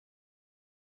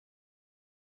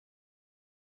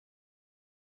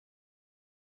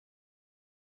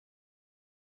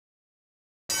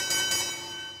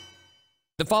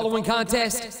The following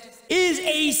contest is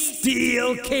a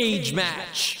steel cage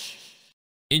match.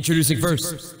 Introducing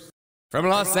first, from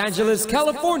Los Angeles,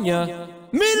 California,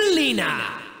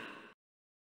 Melina.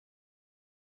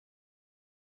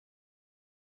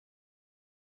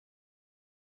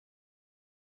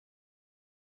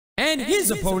 And his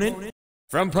opponent,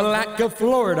 from Palatka,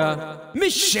 Florida,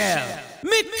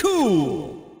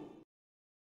 McCool.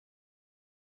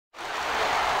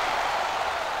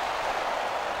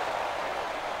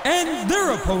 And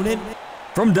their opponent,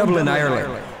 from Dublin,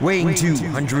 Ireland, weighing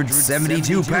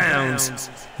 272 pounds,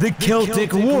 the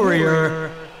Celtic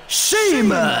warrior,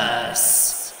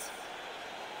 Sheamus.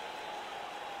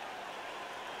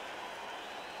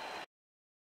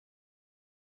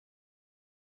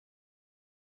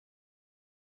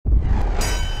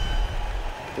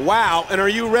 Wow, and are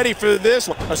you ready for this?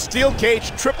 A steel cage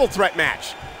triple threat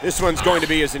match. This one's going to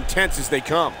be as intense as they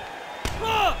come.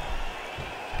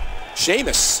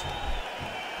 Sheamus.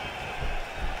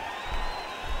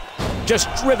 Just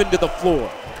driven to the floor.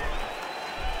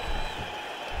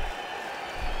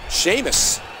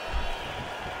 Sheamus.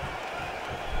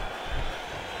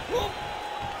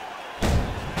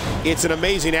 It's an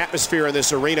amazing atmosphere in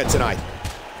this arena tonight.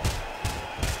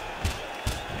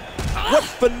 What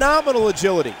phenomenal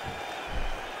agility.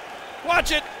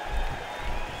 Watch it.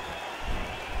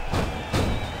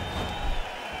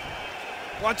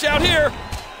 Watch out here.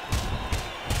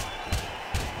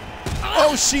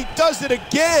 Oh, she does it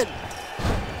again.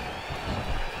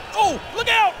 Oh, look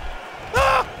out.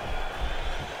 Ah!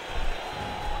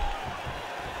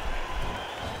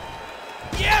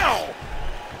 Yow.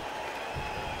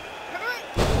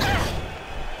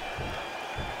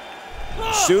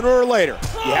 Sooner or later,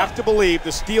 you have to believe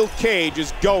the steel cage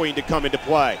is going to come into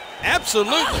play.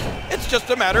 Absolutely. It's just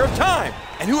a matter of time.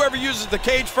 And whoever uses the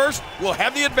cage first will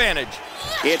have the advantage.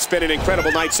 It's been an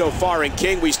incredible night so far, and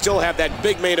King, we still have that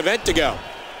big main event to go.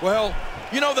 Well,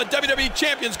 you know the WWE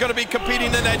Champion's going to be competing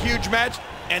in that huge match,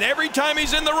 and every time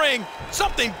he's in the ring,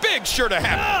 something big's sure to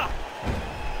happen.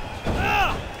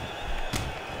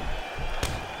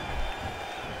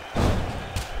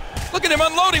 Look at him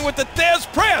unloading with the Thez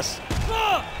press.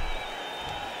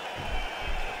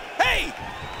 Hey!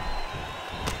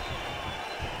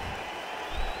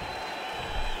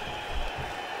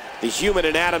 The human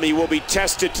anatomy will be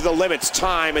tested to the limits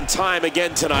time and time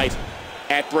again tonight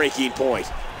at Breaking Point.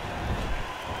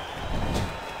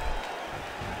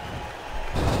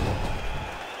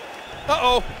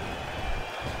 Uh-oh.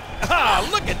 Ah,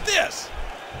 look at this.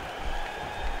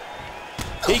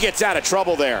 He gets out of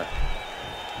trouble there.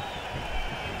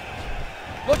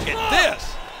 Look at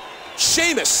this.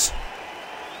 Sheamus.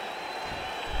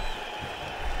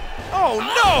 Oh,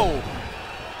 no.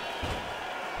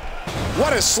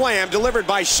 What a slam delivered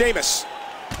by Sheamus.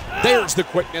 There's the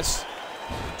quickness.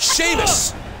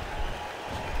 Sheamus.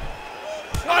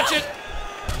 Watch it.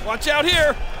 Watch out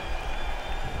here.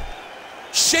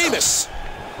 Sheamus.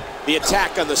 The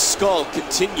attack on the skull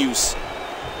continues.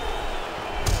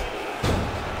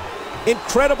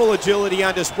 Incredible agility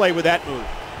on display with that move.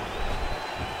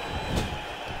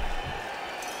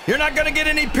 You're not going to get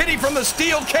any pity from the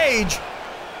steel cage.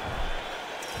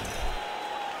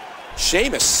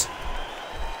 Sheamus.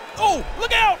 Oh,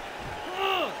 look out!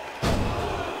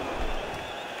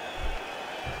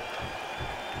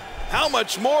 How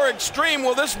much more extreme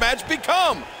will this match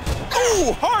become?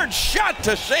 Ooh, hard shot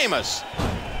to Sheamus.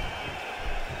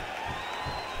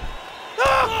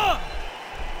 Ah!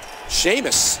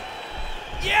 Sheamus.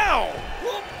 Yow!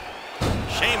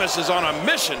 Sheamus is on a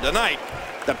mission tonight.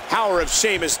 The power of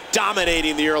Sheamus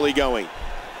dominating the early going.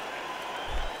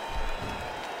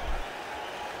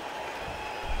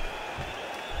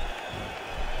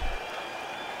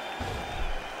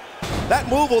 That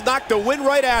move will knock the wind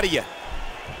right out of you.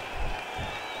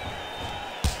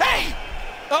 Hey!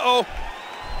 Uh-oh.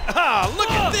 Ah,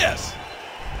 look at this.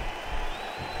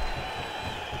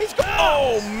 He's going.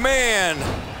 Oh, man.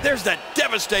 There's that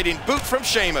devastating boot from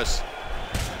Sheamus.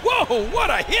 Whoa, what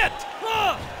a hit.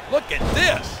 Look at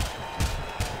this.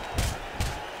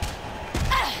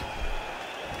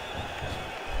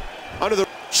 Under the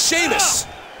Sheamus.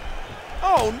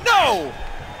 Oh, no.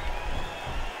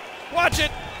 Watch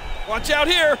it. Watch out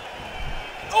here.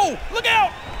 Oh, look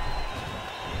out.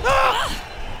 Ah!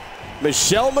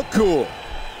 McCool.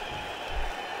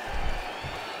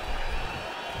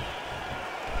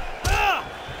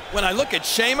 When I look at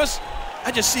Sheamus,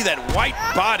 I just see that white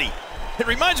body. It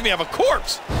reminds me of a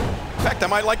corpse. In fact, I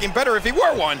might like him better if he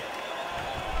were one.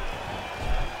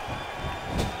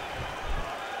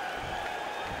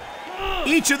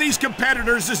 Each of these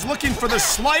competitors is looking for the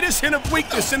slightest hint of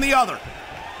weakness in the other.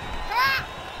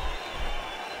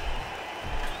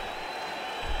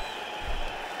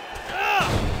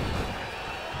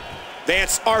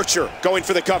 Vance Archer going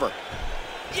for the cover.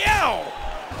 Yow!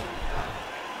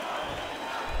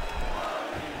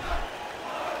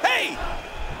 Hey!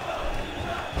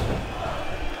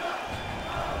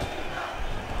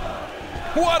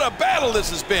 What a battle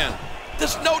this has been.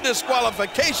 This no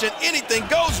disqualification, anything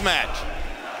goes match.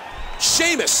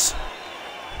 Sheamus.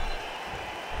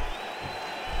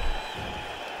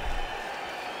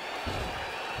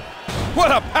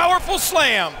 What a powerful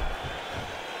slam.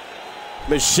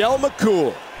 Michelle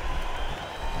McCool.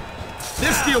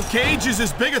 This steel cage is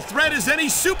as big a threat as any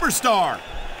superstar.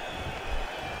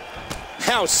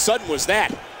 How sudden was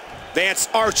that? Vance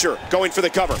Archer going for the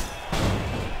cover.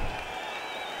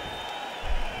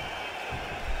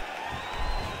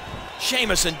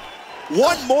 Sheamus and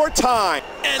one more time.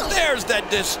 And there's that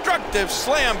destructive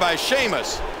slam by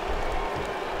Sheamus.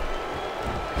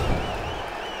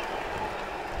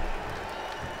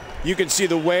 You can see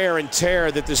the wear and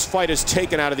tear that this fight has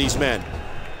taken out of these men.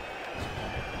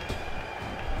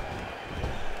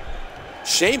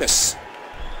 Sheamus.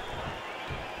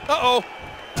 Uh-oh.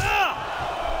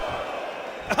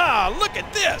 Ah, look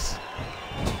at this.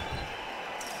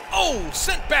 Oh,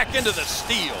 sent back into the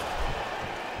steel.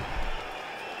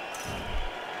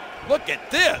 Look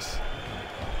at this.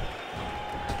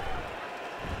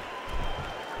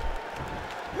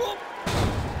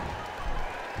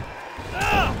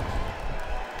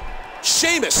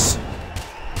 Sheamus.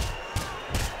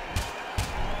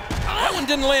 That one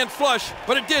didn't land flush,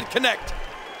 but it did connect.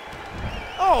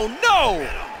 Oh, no!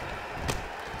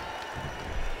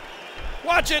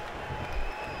 Watch it.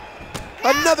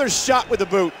 Another shot with the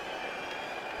boot.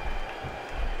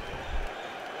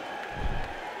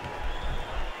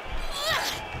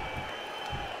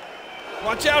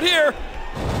 Watch out here.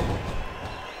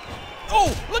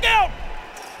 Oh, look out!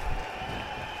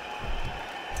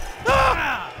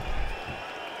 Ah!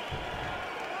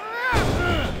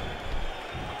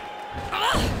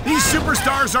 These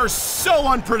superstars are so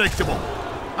unpredictable.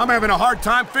 I'm having a hard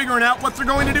time figuring out what they're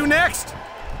going to do next.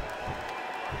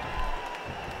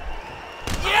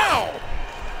 Yow!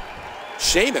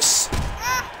 Sheamus.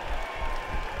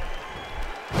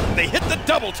 They hit the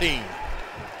double team.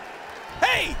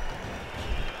 Hey!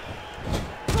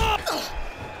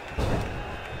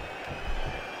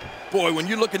 Boy, when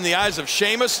you look in the eyes of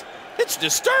Sheamus, it's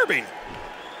disturbing.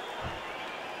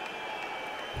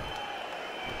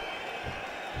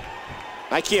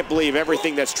 I can't believe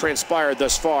everything that's transpired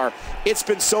thus far. It's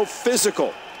been so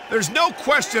physical. There's no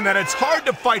question that it's hard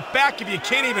to fight back if you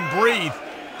can't even breathe.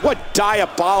 What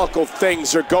diabolical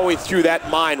things are going through that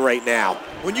mind right now?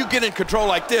 When you get in control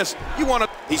like this, you want to...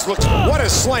 He's looked... What a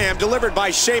slam delivered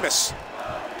by Sheamus.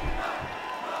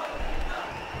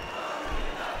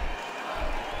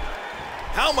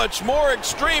 How much more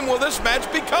extreme will this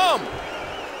match become?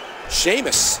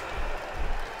 Sheamus.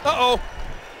 Uh-oh.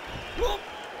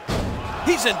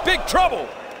 He's in big trouble.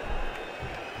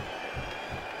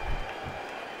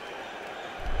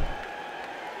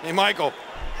 Hey, Michael,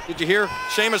 did you hear?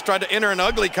 Sheamus tried to enter an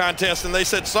ugly contest and they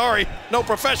said, sorry, no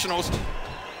professionals.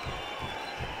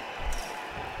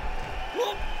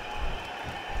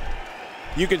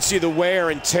 You can see the wear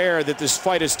and tear that this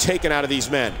fight has taken out of these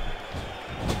men.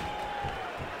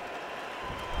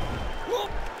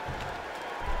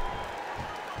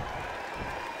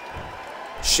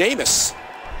 Sheamus.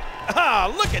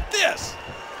 Ah, look at this.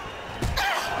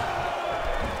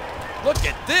 Look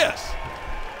at this.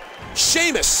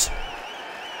 Sheamus.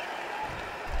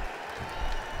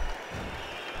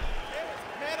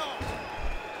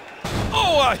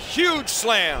 Oh, a huge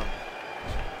slam.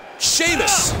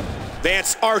 Sheamus.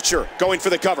 Vance Archer going for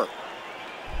the cover.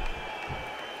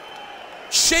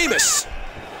 Sheamus.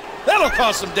 That'll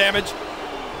cause some damage.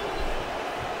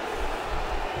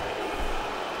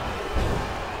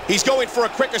 He's going for a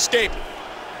quick escape.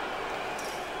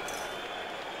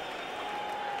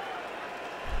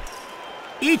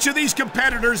 Each of these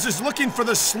competitors is looking for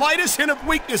the slightest hint of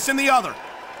weakness in the other.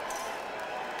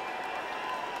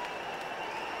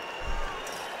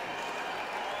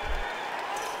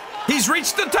 He's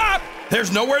reached the top.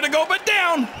 There's nowhere to go but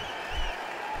down.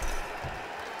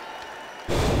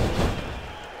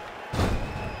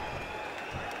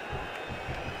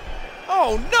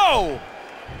 Oh, no.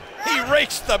 He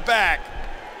rakes the back.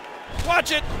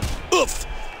 Watch it. Oof.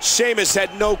 Sheamus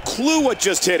had no clue what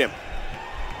just hit him.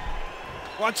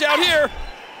 Watch out here.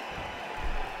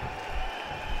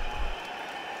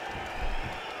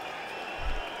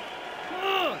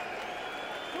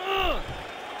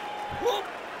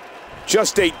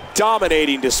 Just a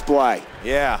dominating display.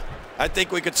 Yeah, I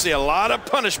think we could see a lot of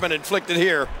punishment inflicted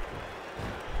here.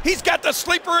 He's got the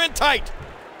sleeper in tight.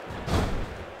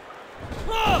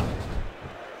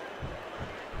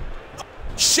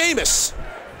 Sheamus.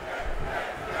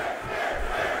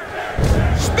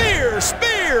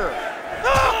 Spear!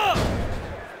 Ah!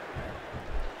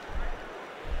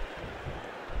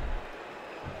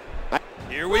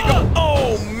 Here we go.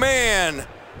 Oh, man.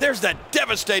 There's that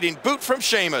devastating boot from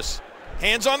Sheamus.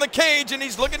 Hands on the cage, and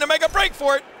he's looking to make a break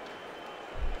for it.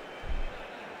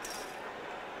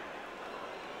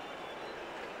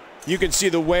 You can see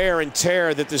the wear and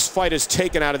tear that this fight has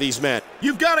taken out of these men.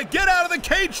 You've got to get out of the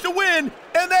cage to win,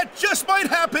 and that just might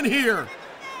happen here.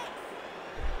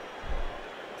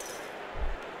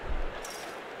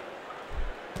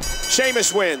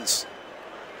 Sheamus wins.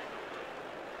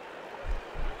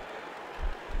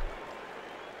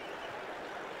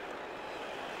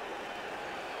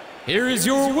 Here is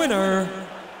your winner,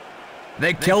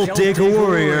 the Celtic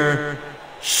Warrior,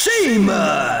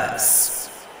 Sheamus.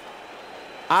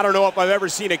 I don't know if I've ever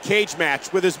seen a cage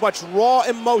match with as much raw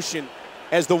emotion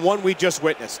as the one we just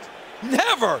witnessed.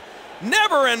 Never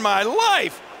in my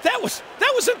life. That was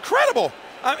incredible.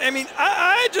 I mean,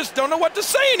 I just don't know what to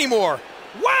say anymore.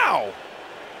 Wow.